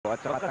at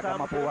saka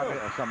taga-Mapua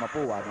sa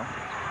Mapua, no?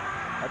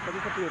 At pati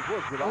sa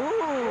Purefoods, di ba?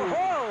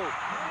 Oh!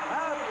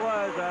 That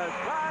was a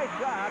slice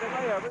shot and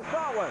I ever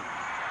saw one.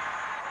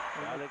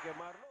 Galing kay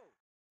Marlou.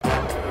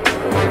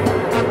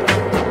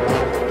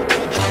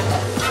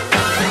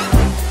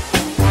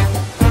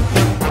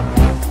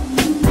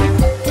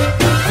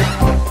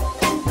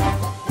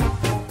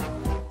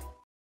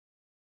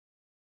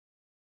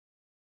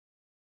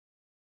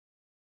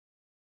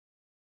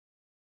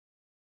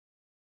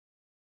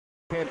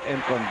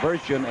 And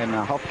conversion, and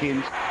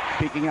Hopkins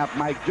picking up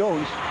Mike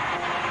Jones.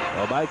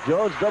 Well, Mike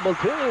Jones double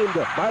teamed.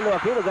 Marlou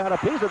Aquino got a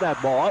piece of that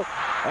ball.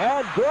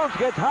 And Jones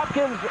gets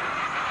Hopkins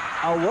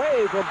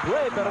away from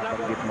play. Pero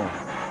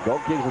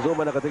Donkey sa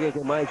Zuma nakatigil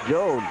kay Mike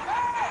Jones.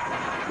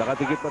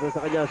 Nakatigil pa rin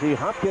sa kanya si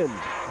Hopkins.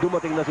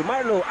 Dumating na si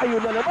Marlou.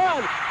 Ayun na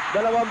naman.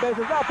 Dalawang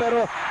beses na,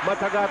 pero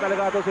matyaga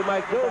talaga ito si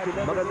Mike Jones.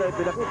 Maganda yung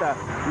pinakita.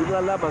 Yun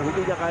nga lamang,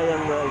 hindi niya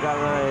kayang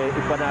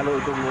ipanalo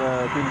itong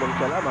timbang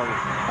siya lamang.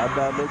 At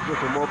medyo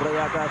sumobra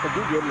yata sa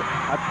bigyan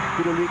at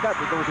pinulikat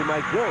itong si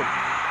Mike Jones.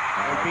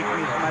 Ang big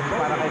mismatch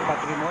para kay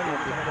Patrimonio.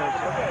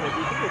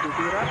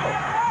 Ditira ko.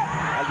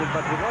 Alvin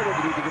Patrimonio,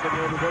 dinidigitan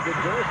niya ni David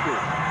Jersey.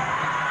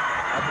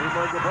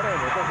 Patrimonio pa rin.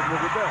 Ito,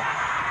 sumugod na.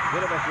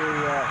 Pero ba si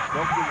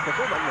Donkey sa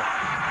Suman?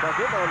 Sa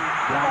Suman,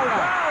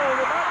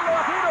 Marlou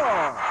Aquino!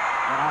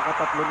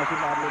 Nakakatatlo na si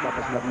Marlou.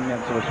 Tapos lang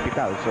niyan sa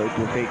hospital. So it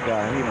will take a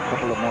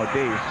couple of more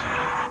days.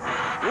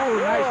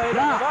 Nice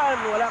block!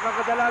 Wala kang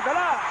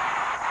kadala-dala.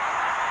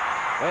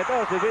 Ito,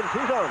 si Vince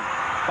Season.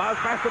 Pass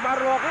pass to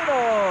Marlou Aquino.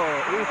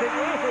 Easy.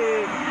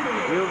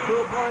 Yung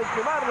 2 points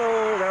to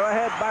Marlou. They're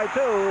ahead by 2,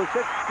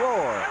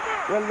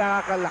 6-4. Well,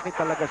 nakakalaki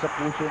talaga sa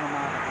puso ng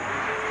mga...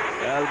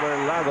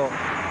 Elim-Rd.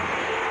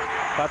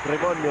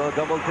 Patrimonio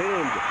double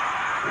teamed.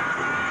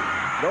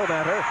 No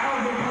matter.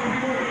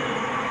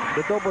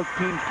 The double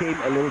team came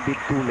a little bit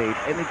too late,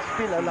 and it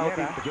still allowed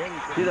him to...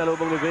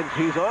 Sinalubong ni Vince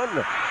Season.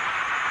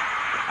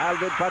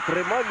 Alvin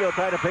Patrimonio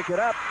trying to pick it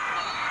up.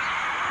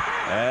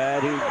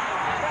 And he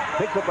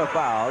picks up a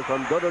foul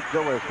from Dodot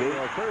Jaworski.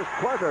 First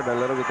quarter na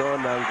laro ito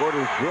ng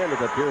Gordon's Gin at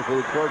the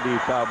Purefoods for the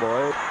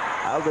Cowboys.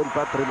 Alvin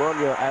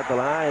Patrimonio at the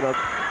line.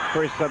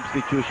 First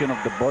substitution of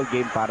the ball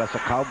game para sa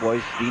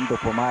Cowboys. Dindo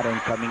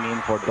Pumaren coming in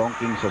for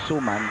Donking sa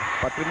Suman.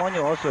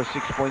 Patrimonio also 6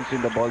 points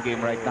in the ball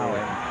game right now.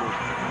 And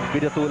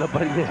pinatulan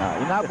pa rin niya.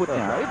 Inabot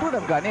niya. It would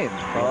have gone in.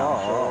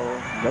 So,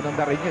 ganun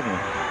na rin yun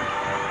eh.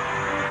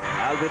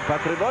 Alvin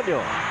Patrimonio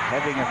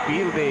having a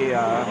field day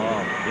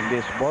in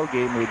this ball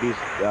game with this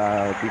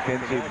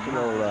defensive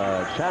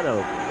channel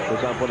kung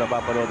saan po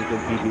napapanood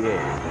itong PBA.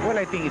 Well,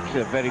 I think it's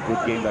a very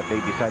good game that they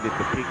decided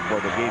to pick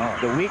for the game.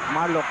 The week,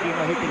 Marlou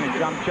Aquino hitting a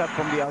jump shot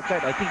from the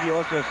outside. I think he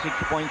also has 6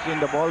 points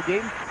in the ball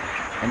game,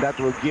 and that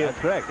will give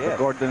the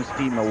Gordon's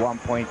team a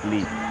 1-point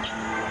lead.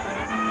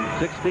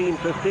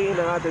 16-15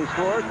 ang ating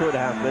score. 2.5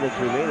 minutes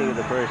remaining in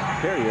the first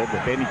period.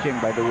 Benny Cheng,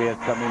 by the way, has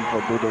come in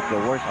for Dudok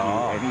Jaworski,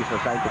 and he's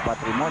assigned to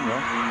Patrimonio.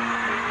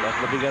 Mas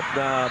mabigat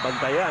na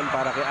bantayan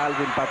para kay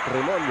Alvin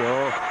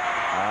Patrimonio.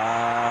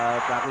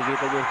 At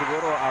nakikita niyo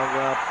siguro ang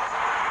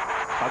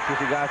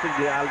pagsisigasig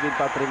ni Alvin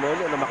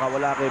Patrimonio na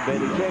makawala kay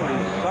Benny Cheng,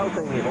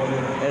 insulting him,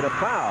 and a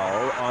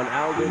foul on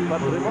Alvin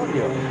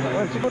Patrimonio.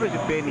 Well, siguro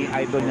si Benny,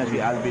 idol niya si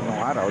Alvin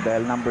nung araw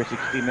dahil number 16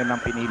 na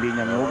ang pinili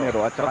niyang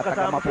numero at saka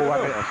taga-Mapua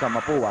sa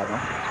Mapua, no?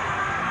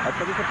 At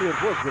pati sa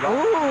Purefoods, di ba?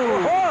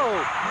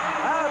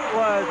 That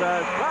was a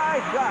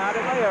slice shot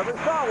and I ever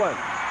saw one.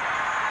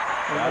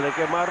 Galing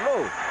kay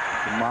Marlou.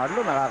 Si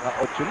Marlou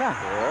nakaka-8 na.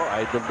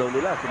 Idol daw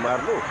nila si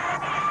Marlou.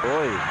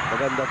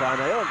 Maganda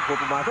sana yun kung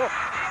pumasok.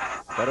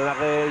 Pero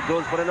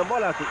naki-Jones pa rin ang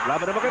bola.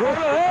 Laban naman kay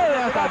Marlou.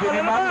 Sabi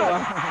ni Marlou.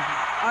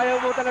 Ayaw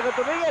mo talaga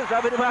tumingin.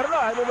 Sabi ni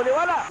Marlou, ayaw mo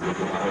maniwala.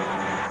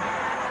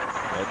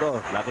 Ito,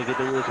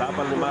 nakikita niyo yung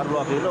sapal ni Marlou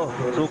Aquino.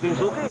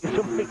 Suking-suki.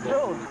 Sumpik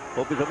Jones.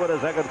 Umpisa po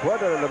ng second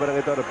quarter. Laban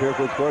ito ng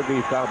Purefoods for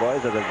the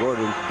Cowboys at the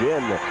Gordon's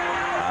Gin.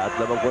 At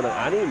lamang po ng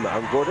 6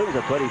 ang Gordon sa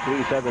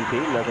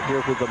 23-17. Nasa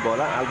Purefoods ang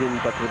bola. Alvin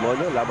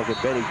Patrimonio lamang kay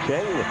Benny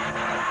Cheng.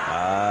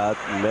 At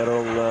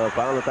merong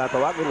foul na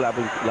tatawagin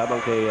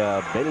lamang kay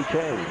Benny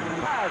Cheng.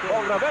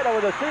 Ong Ravena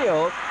with a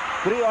steal.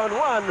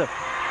 3-on-1.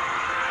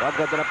 Wag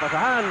ganda na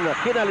pasahan.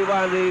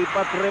 Kinaliwan ni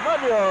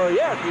Patrimonio.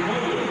 Yes!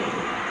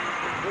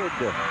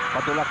 Good.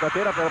 Patulak na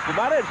tira pero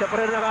Pumaren. Siya pa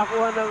rin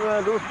nakakuha ng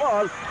loose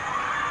ball.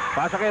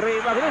 Pasa kay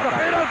Ray Magnizo.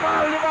 Final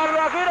foul ni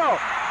Marlou Aquino.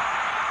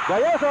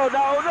 Gayoso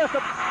nauna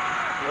sa...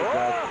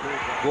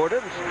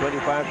 Gordon's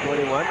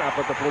 25-21.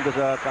 Apat na punto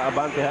sa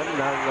kaabantehan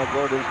ng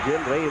Gordon's Gin.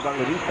 Ray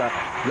Evangelista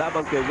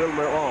labang kay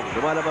Wilmer Ong.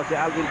 Lumalabas si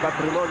Alvin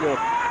Patrimonio.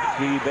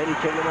 Si Benny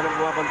Cheng naman ang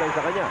bumapantay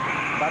sa kanya.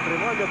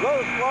 Patrimonio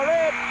goes for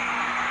it.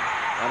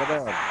 Ano ba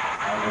yun?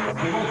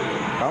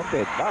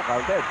 Counted.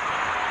 Counted.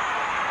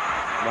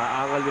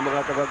 Maangal yung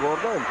mga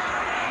taga-Gordons.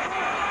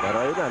 Pero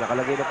ayun na,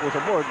 nakalagay na po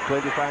sa board.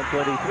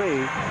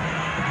 25-23.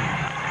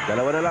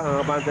 Dalawa na lang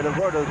ang abante ng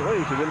Gordons.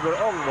 Si Wilmer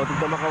Ong, moting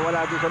na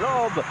makawala doon sa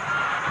loob.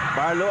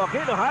 Marlou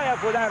Aquino, high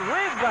up with that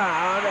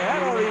rebound.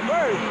 Head on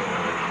reverse.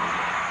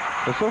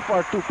 So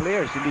far, 2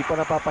 players hindi pa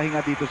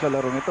napapahinga dito sa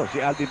larong ito. Si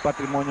Alvin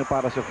Patrimonio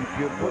para sa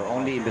Purefoods.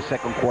 Only in the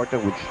second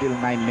quarter with still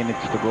 9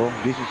 minutes to go.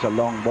 This is a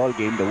long ball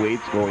game, the way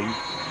it's going.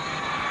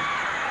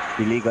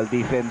 Illegal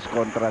defense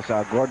kontra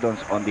sa Gordons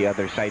on the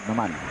other side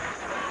naman.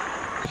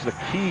 It's the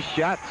key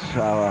shots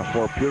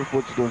for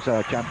Purefoods doon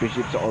sa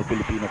championship sa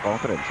All-Filipino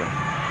Conference.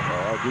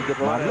 Dito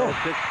po, Marlou.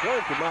 6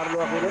 points. Si Marlou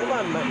Aquino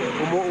naman,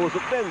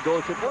 umuusok din,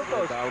 12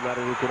 puntos. Tao na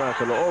rin ito na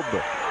sa loob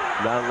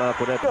ng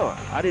Cunetto.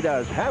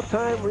 Adidas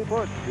halftime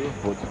report.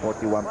 Purefoods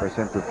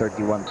 41% to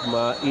 31.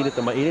 Mainit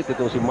na mainit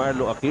itong si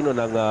Marlou Aquino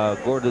ng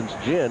Gordon's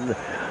Gin.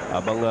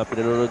 Habang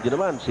pinanonood nyo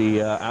naman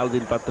si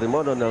Alvin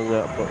Patrimonio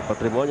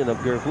ng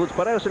Purefoods.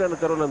 Pareho sila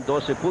nagkaroon ng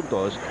 12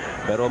 puntos.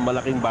 Pero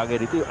malaking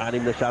bagay dito yung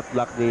 6 na shot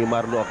block ni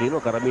Marlou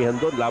Aquino. Karamihan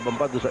doon, laban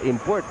pa doon sa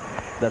import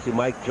na si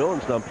Mike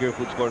Jones ng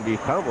Purefoods Corned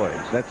Beef Cowboys.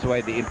 That's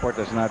why the import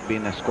has not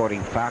been a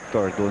scoring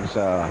factor doon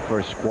sa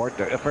first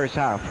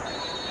half.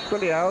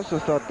 Actually, I also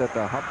thought that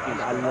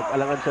Hopkins...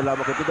 Alangan sa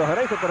lamang kito.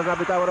 Harens, para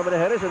nabitawan naman ni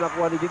Harens na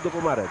nakuha ni Digdo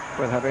Pumaret.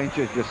 Well, Harens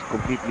is just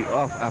completely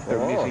off after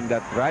missing that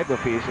drive of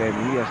his, and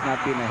he has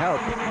not been a help.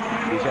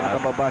 Hindi siya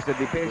nakababa sa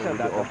depensa.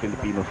 That of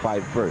Filipino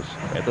 5 first.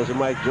 Ito si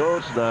Mike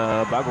Jones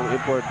na bagong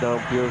import ng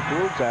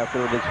Purefoods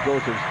after an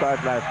explosive start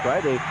last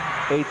Friday.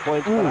 8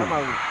 points pa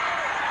lamang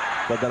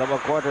sa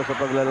dalawang quarter sa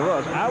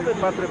paglalaro. Alvin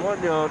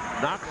Patrimonio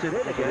knocks it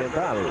in again.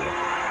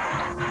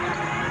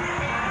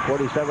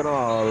 47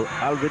 all.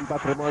 Alvin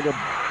Patrimonio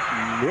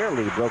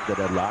nearly broke the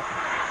deadlock.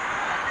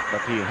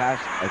 But he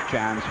has a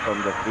chance from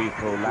the free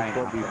throw line.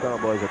 Corned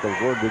Cowboys at ang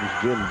Gordon's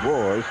Gin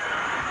Boys.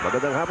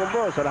 Magandang hapon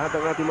po sa lahat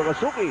ng ating mga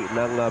suki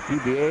ng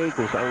PBA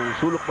kung saang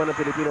sulok man ng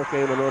Pilipinas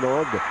kayo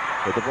nanonood.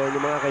 Ito po yung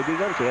mga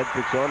kaibigan, si Ed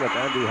Frickson at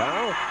Andy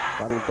Howe.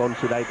 Parang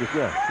tonsillitis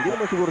niya. Hindi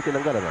naman siguro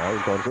tinanggal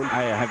yung tonsil.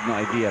 I have no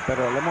idea.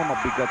 Pero alam mo,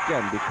 mabigat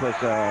yan because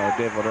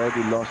they've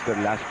already lost their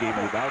last game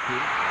without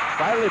him.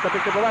 Finally, tapos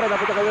na pumara,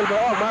 napunta kay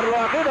Wilbur. Marlou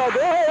Aquino.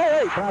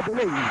 Hey!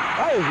 Traveling.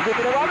 Ay, hindi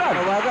tinawagan.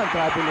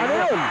 Traveling. Ano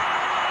yun?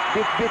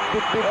 Bit.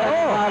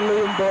 Marlou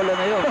yung bola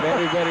na yun.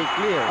 Very, very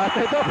clear. At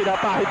ito,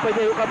 pinapahid pa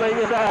niya yung kamay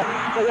niya sa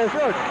kanyang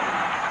short.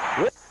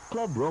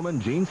 Club Roman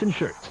jeans and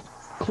shirts.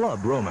 Club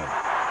Roman.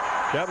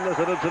 Siyam na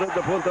sunod-sunod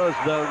na puntos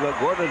ng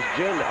Gordon's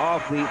Gin off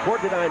the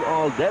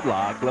 49-all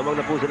deadlock. Lamang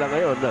na po sila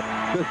ngayon,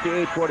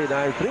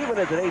 58-49, 3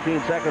 minutes and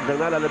 18 seconds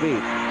ang nalalabi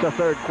sa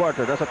third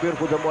quarter. Nasa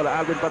Purefoods ang bola,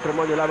 Alvin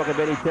Patrimonio lamang kay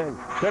Benny Cheng.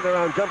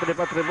 Turnaround jump ni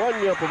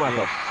Patrimonio,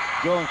 pumasok.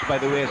 Jones, by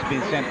the way, has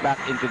been sent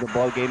back into the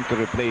ball game to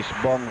replace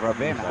Bong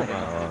Ravena.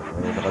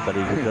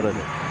 Nakataligid na rin.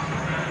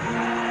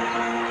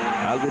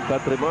 Alvin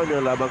Patrimonio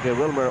lamang kay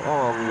Wilmer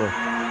Ong.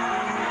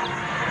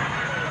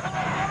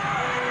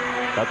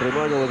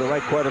 Patrimonio with the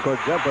right quarter court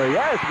jumper.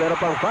 Yes, meron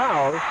pang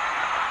foul.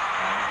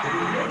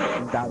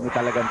 Ang dami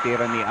talagang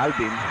tira ni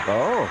Alvin.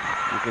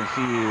 You can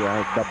see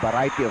the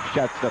variety of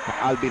shots that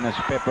Alvin has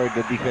peppered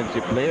the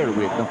defensive player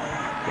with. No?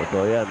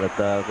 Ito yan. At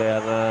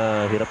kaya nga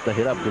hirap na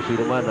hirap kung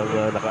sino man ang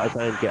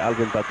naka-assign kay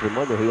Alvin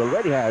Patrimonio. He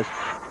already has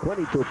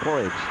 22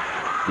 points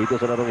dito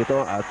sa larong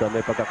ito. At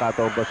may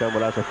pagkakataon pa siya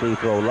mula sa free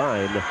throw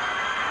line.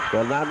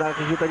 Well,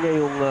 nakikita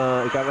niya yung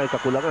ikangay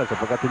kakulangan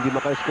sapagkat hindi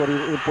maka-score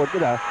yung import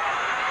nila.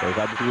 Eh,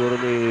 sabi siguro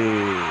ni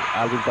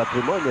Alvin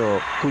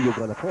Patrimonio, who you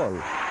gonna call?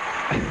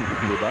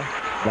 Diba?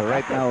 But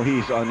right now,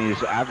 he's on his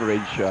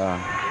average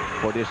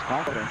for this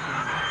conference.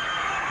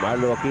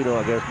 Marlou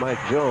Aquino against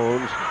Mike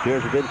Jones.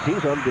 Here's Vince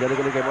Hison.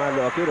 Binalikan kay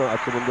Marlou Aquino at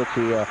sumundot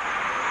si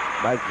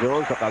Mike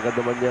Jones. At agad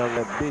naman niyang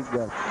Big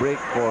break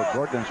for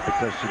Gordons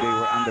because they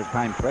were under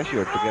time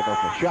pressure to get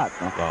off a shot.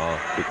 No?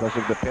 Because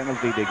of the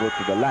penalty, they go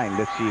to the line.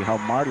 Let's see how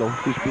Marlou,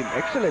 who's been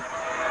excellent,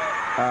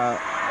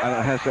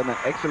 has an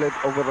excellent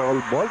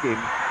overall ball game.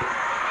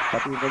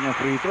 Pati yung kanyang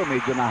free throw,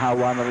 medyo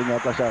nahawa na rin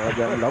yata sa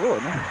kanyang laro.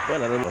 No?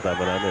 Well, ano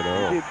masama namin,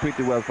 no? He did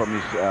pretty well from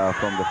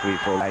the free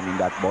throw line in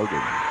that ball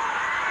game.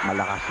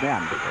 Malakas na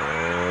yan.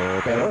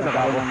 Pero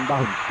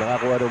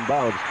nakakuha ng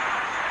bounce.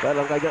 Well,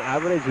 ang kanyang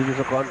average dito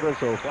sa conference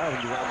so far,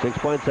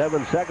 6.7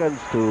 seconds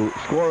to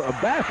score a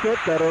basket.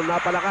 Pero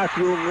napalakas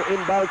yung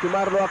inbound si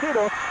Marlou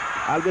Aquino.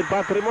 Alvin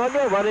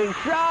Patrimonio, running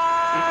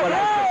shot!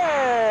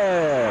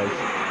 Yes!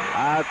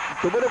 At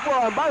tumunod po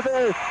ang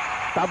base.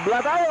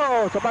 Tabla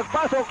tayo sa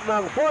pagpasok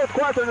ng fourth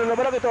quarter na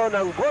naman ito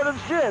ng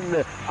Gordon's Gin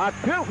at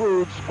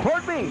Purefoods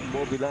Corned Beef.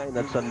 Mobiline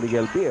at San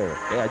Miguel Beer.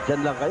 Kaya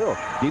dyan lang kayo.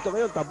 Dito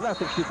ngayon, tabla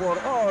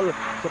 64 all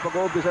sa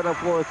pag-uumpisa ng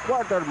fourth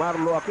quarter.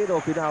 Marlou Aquino,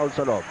 final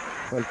sa loob.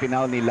 Well,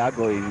 final ni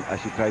Lago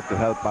as he tried to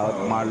help out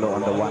Marlou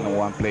on the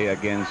one-on-one play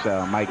against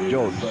Mike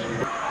Jones.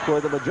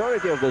 For the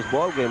majority of this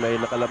ball game ay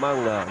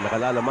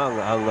nakalalamang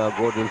ang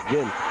Gordon's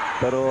Gin.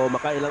 Pero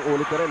makailang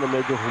ulit na rin na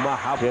medyo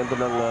humahap. Siyento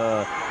ng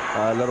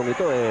larong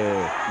ito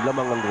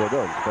lamang ang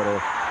Gordons.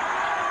 Pero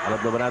alam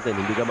naman natin,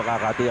 hindi ka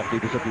makakatiyak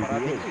dito sa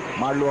PBA.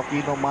 Marlou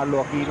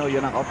Aquino,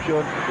 yan ang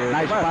option.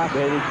 Nice pass.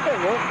 Very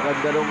strong,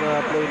 ganda nung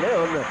play na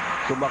yun.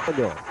 Sumakto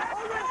nyo.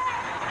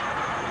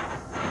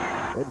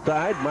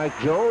 Inside, Mike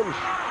Jones.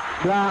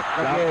 Block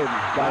again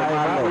by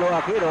Marlou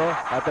Aquino.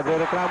 At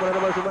nagreklamo na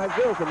naman si Mike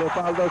Jones na may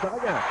foul daw sa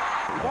kanya.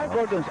 By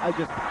Gordons, I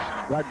just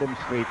guard them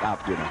straight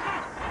up, you know.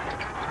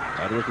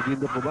 Ano si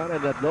Dindo Pumaran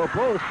at low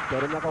post,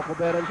 pero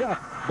nakukuberan siya.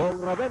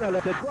 Bong Ravena,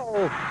 let it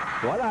go.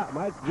 Wala,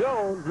 Mike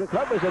Jones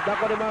recovers at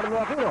ako ni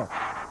Marlou Aquino.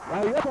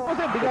 Ayun po,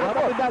 kasi bigyan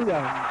ka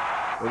medalya.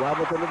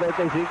 Umabot sa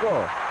 95.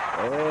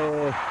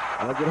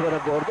 Ang ginawa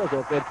ng Gordo, so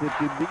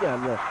 10-15 din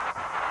yan.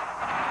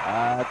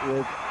 At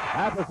with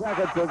half a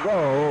second to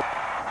go,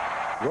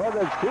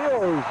 Gordon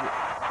steals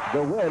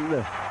the win.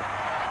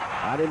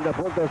 6 na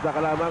puntos na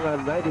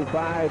kalamangan,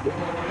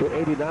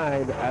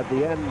 95-89 at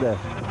the end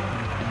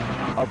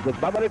of the...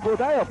 Babalik po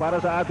tayo para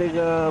sa ating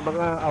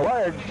mga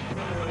awards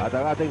at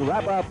ang ating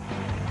wrap-up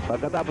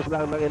pagkatapos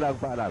lang ng ilang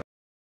paalala.